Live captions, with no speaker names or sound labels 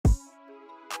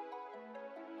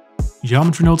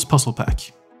Geometry Nodes Puzzle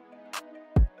Pack.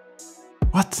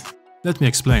 What? Let me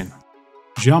explain.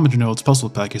 Geometry Nodes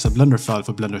Puzzle Pack is a Blender file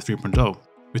for Blender 3.0,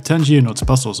 with 10 GeoNodes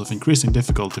puzzles of increasing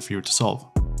difficulty for you to solve.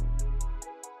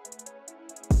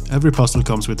 Every puzzle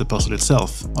comes with the puzzle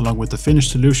itself, along with a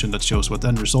finished solution that shows what the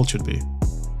end result should be.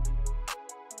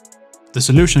 The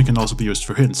solution can also be used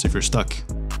for hints if you're stuck.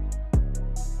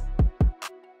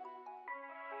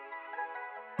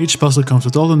 Each puzzle comes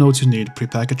with all the nodes you need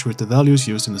prepackaged with the values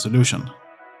used in the solution.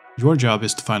 Your job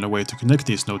is to find a way to connect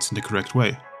these nodes in the correct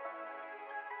way.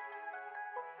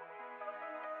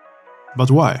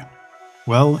 But why?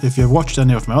 Well, if you have watched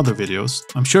any of my other videos,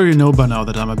 I'm sure you know by now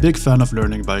that I'm a big fan of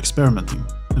learning by experimenting,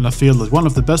 and I feel that one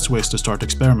of the best ways to start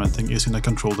experimenting is in a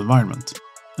controlled environment.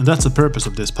 And that's the purpose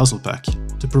of this puzzle pack,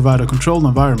 to provide a controlled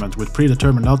environment with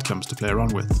predetermined outcomes to play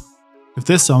around with. If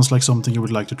this sounds like something you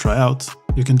would like to try out,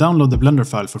 you can download the Blender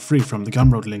file for free from the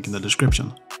Gumroad link in the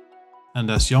description. And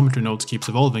as Geometry Nodes keeps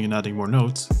evolving and adding more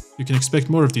nodes, you can expect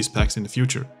more of these packs in the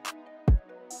future.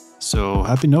 So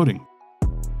happy noding!